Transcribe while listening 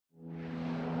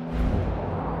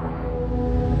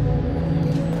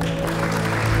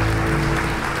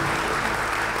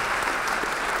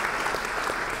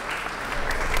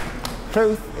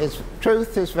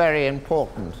Truth is very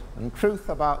important, and truth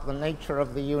about the nature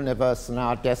of the universe and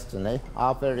our destiny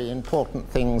are very important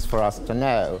things for us to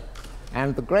know.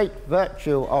 And the great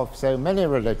virtue of so many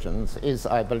religions is,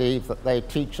 I believe, that they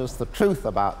teach us the truth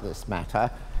about this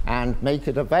matter and make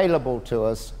it available to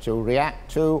us to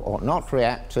react to or not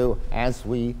react to as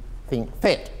we think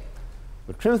fit.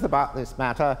 The truth about this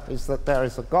matter is that there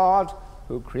is a God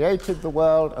who created the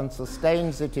world and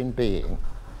sustains it in being.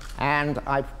 And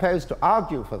I propose to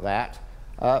argue for that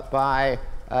by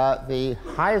the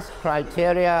highest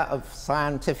criteria of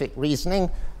scientific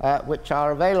reasoning which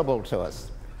are available to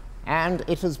us. And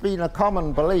it has been a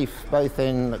common belief, both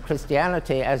in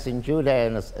Christianity as in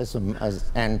Judaism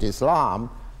and Islam,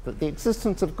 that the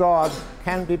existence of God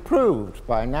can be proved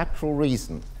by natural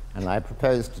reason, and I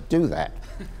propose to do that.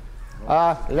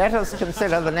 Let us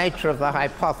consider the nature of the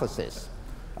hypothesis.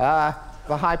 The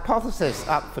hypothesis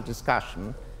up for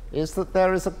discussion is that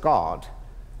there is a God.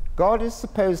 God is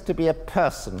supposed to be a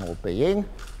personal being.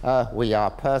 We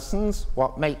are persons.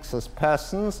 What makes us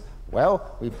persons?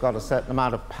 Well, we've got a certain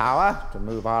amount of power to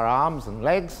move our arms and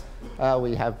legs.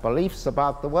 We have beliefs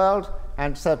about the world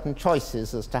and certain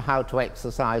choices as to how to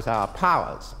exercise our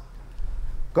powers.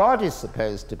 God is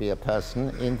supposed to be a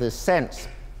person in this sense,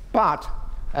 but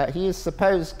he is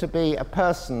supposed to be a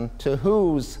person to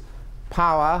whose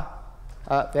power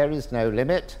there is no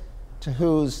limit, to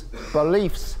whose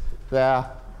beliefs there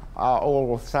are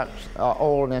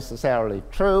all necessarily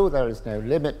true, there is no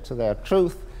limit to their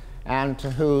truth, and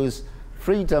to whose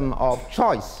freedom of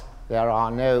choice there are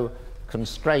no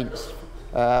constraints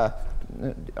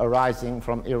arising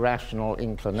from irrational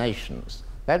inclinations.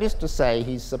 That is to say,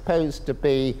 he's supposed to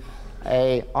be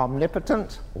an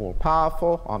omnipotent,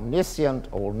 all-powerful, omniscient,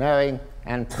 all-knowing,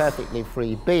 and perfectly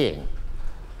free being.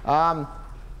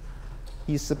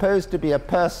 He's supposed to be a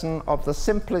person of the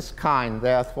simplest kind,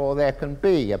 therefore there can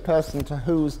be a person to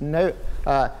whose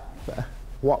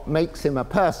what makes him a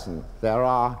person, there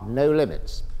are no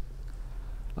limits.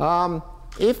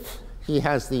 If he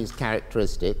has these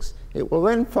characteristics, it will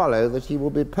then follow that he will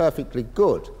be perfectly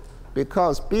good,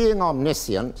 because being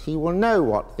omniscient, he will know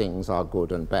what things are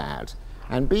good and bad,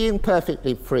 and being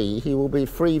perfectly free, he will be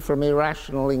free from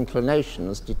irrational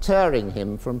inclinations deterring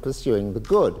him from pursuing the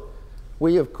good.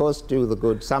 We, of course, do the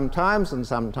good sometimes and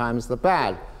sometimes the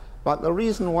bad, but the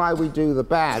reason why we do the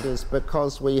bad is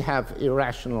because we have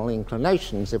irrational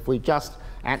inclinations. If we just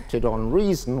acted on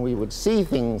reason, we would see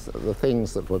the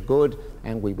things that were good,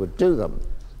 and we would do them.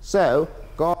 So,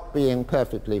 God being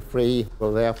perfectly free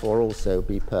will therefore also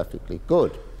be perfectly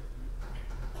good.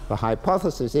 The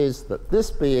hypothesis is that this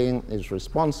being is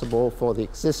responsible for the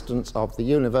existence of the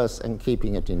universe and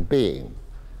keeping it in being.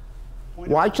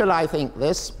 Why should I think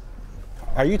this?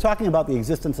 Are you talking about the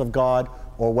existence of God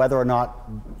or whether or not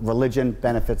religion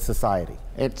benefits society?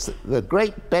 It's the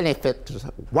great benefit,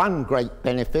 one great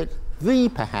benefit, the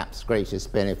perhaps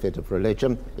greatest benefit of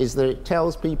religion is that it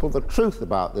tells people the truth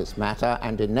about this matter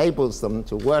and enables them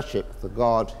to worship the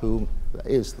God who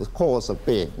is the cause of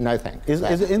being. No thanks. Is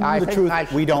it in the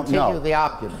truth we don't know? The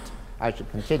argument. I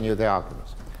should continue the argument.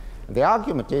 The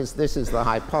argument is this is the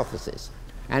hypothesis,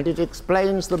 and it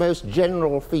explains the most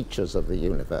general features of the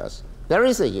universe. There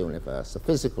is a universe, a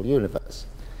physical universe.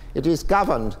 It is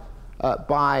governed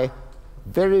by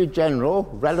very general,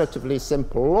 relatively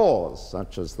simple laws,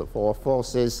 such as the four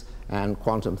forces, and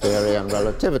quantum theory and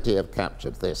relativity have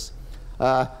captured this.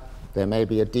 There may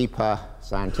be a deeper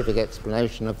scientific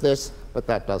explanation of this, but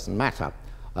that doesn't matter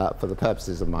for the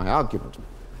purposes of my argument.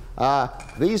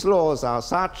 These laws are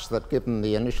such that, given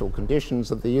the initial conditions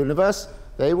of the universe,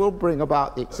 they will bring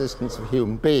about the existence of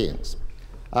human beings.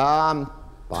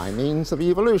 By means of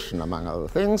evolution, among other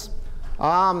things.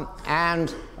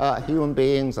 Human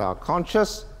beings are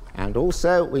conscious, and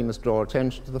also we must draw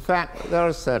attention to the fact that there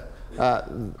is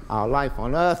our life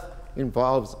on Earth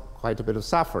involves quite a bit of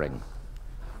suffering.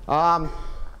 Now,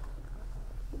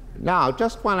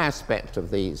 just one aspect of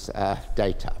these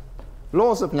data.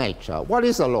 Laws of nature. What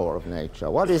is a law of nature?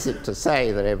 What is it to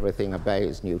say that everything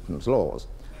obeys Newton's laws?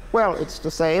 Well, it's to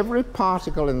say every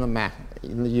particle in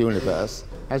the universe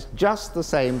has just the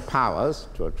same powers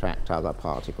to attract other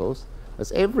particles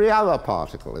as every other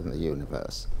particle in the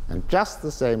universe, and just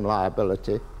the same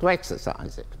liability to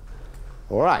exercise it.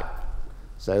 All right,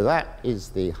 so that is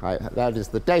the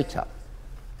data.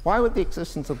 Why would the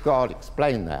existence of God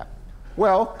explain that?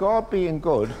 Well, God being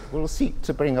good will seek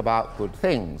to bring about good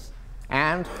things,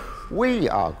 and we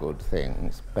are good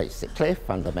things, basically,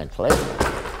 fundamentally.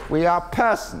 We are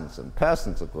persons, and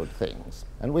persons are good things.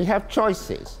 And we have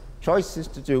choices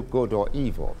to do good or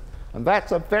evil. And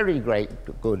that's a very great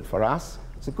good for us,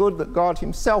 It's a good that God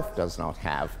himself does not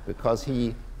have, because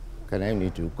he can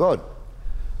only do good.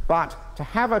 But to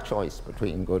have a choice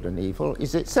between good and evil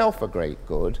is itself a great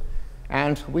good,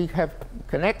 and we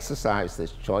can exercise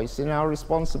this choice in our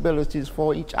responsibilities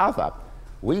for each other.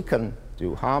 We can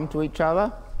do harm to each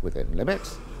other within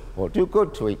limits, or do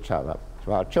good to each other,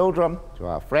 to our children, to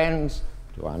our friends,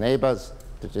 to our neighbors,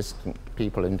 to distant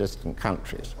people in distant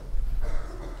countries.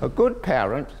 A good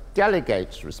parent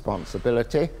delegates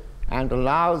responsibility and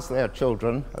allows their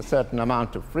children a certain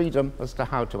amount of freedom as to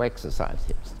how to exercise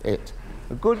it.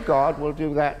 A good God will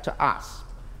do that to us.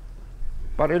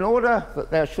 But in order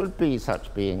that there should be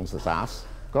such beings as us,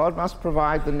 God must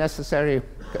provide the necessary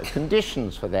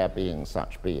conditions for there being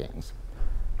such beings.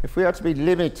 If we are to be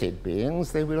limited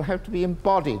beings, they will have to be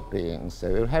embodied beings,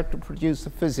 so we'll have to produce a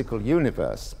physical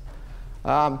universe.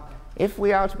 If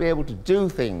we are to be able to do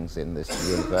things in this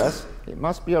universe, it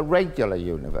must be a regular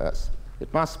universe.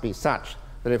 It must be such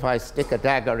that if I stick a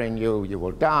dagger in you, you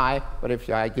will die, but if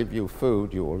I give you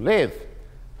food, you will live.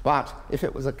 But if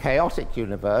it was a chaotic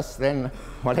universe, then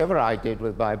whatever I did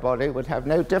with my body would have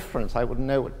no difference. I wouldn't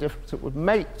know what difference it would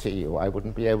make to you. I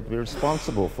wouldn't be able to be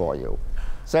responsible for you.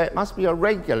 So it must be a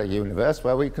regular universe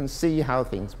where we can see how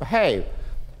things behave.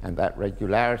 And that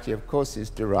regularity, of course, is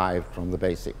derived from the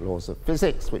basic laws of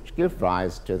physics, which give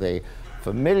rise to the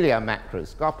familiar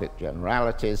macroscopic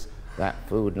generalities that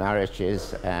food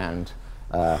nourishes and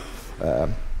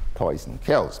poison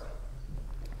kills.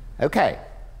 Okay,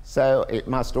 so it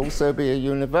must also be a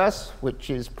universe which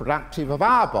is productive of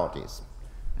our bodies.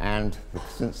 And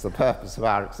since the purpose of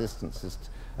our existence is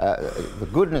the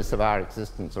goodness of our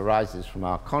existence arises from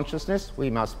our consciousness, we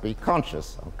must be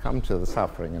conscious. I'll come to the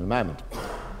suffering in a moment.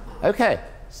 Okay,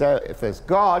 so if there's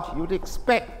God, you'd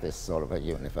expect this sort of a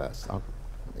universe.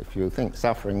 If you think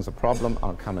suffering's a problem,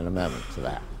 I'll come in a moment to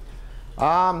that.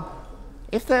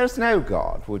 If there's no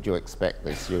God, would you expect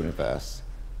this universe?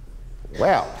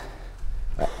 Well,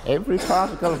 every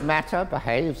particle of matter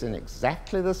behaves in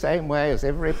exactly the same way as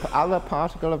every other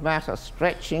particle of matter,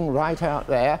 stretching right out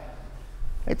there.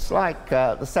 It's like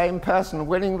the same person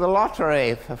winning the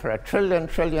lottery for a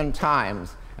trillion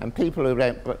times. And people who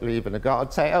don't believe in a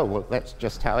God say, oh, well, that's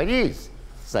just how it is.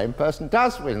 The same person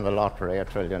does win the lottery a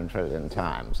trillion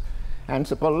times. And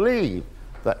to believe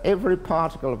that every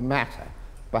particle of matter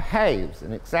behaves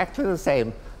in exactly the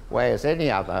same way as any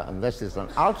other, and this is an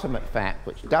ultimate fact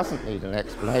which doesn't need an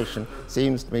explanation,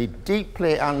 seems to me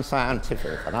deeply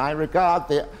unscientific. And I regard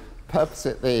the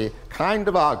kind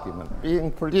of argument being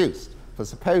produced for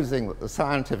supposing that the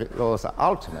scientific laws are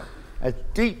ultimate as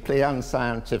deeply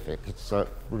unscientific. It's a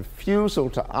refusal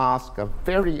to ask a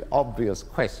very obvious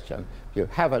question. You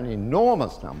have an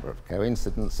enormous number of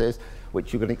coincidences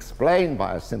which you can explain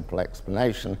by a simple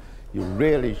explanation. You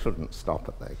really shouldn't stop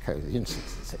at their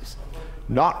coincidences.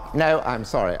 No, I'm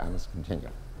sorry, I must continue.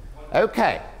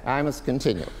 Okay, I must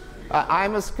continue.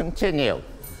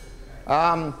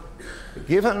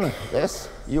 Given this,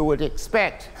 you would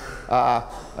expect,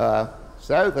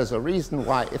 so there's a reason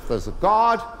why if there's a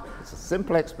God, it's a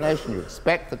simple explanation, you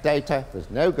expect the data. If there's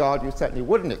no God, you certainly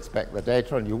wouldn't expect the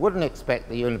data, and you wouldn't expect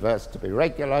the universe to be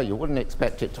regular, you wouldn't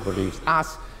expect it to produce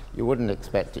us, you wouldn't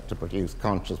expect it to produce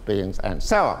conscious beings, and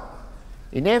so on.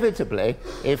 Inevitably,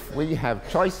 if we have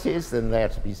choices, then they're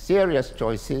to be serious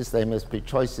choices. They must be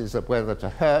choices of whether to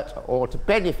hurt or to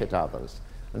benefit others.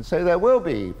 And so there will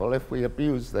be evil if we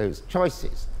abuse those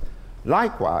choices.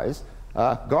 Likewise,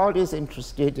 God is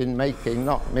interested in making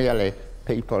not merely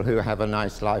people who have a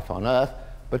nice life on earth,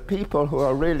 but people who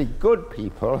are really good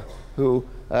people who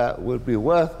will be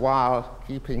worthwhile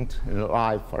keeping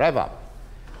alive forever.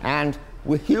 And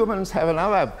we humans have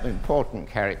another important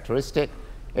characteristic.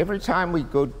 Every time we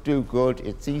do good,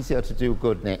 it's easier to do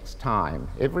good next time.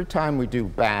 Every time we do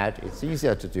bad, it's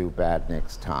easier to do bad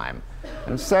next time.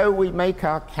 And so we make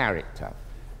our character.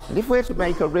 And if we're to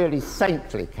make a really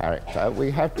saintly character,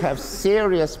 we have to have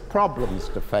serious problems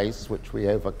to face which we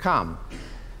overcome.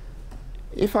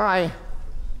 If I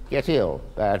get ill,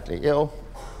 badly ill,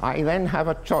 I then have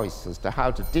a choice as to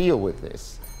how to deal with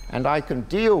this. And I can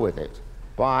deal with it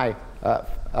by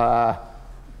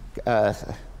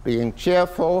being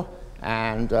cheerful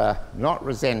and not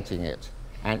resenting it.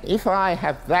 And if I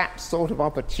have that sort of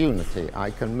opportunity,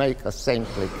 I can make a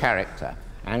saintly character.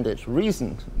 And there's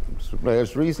reason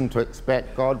to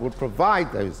expect God would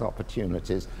provide those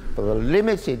opportunities for the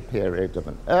limited period of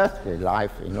an earthly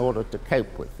life in order to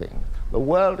cope with things. The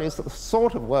world is the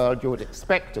sort of world you would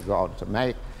expect a God to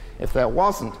make. If there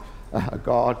wasn't a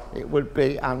God, it would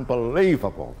be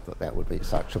unbelievable that there would be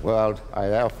such a world. I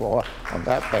therefore, on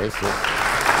that basis,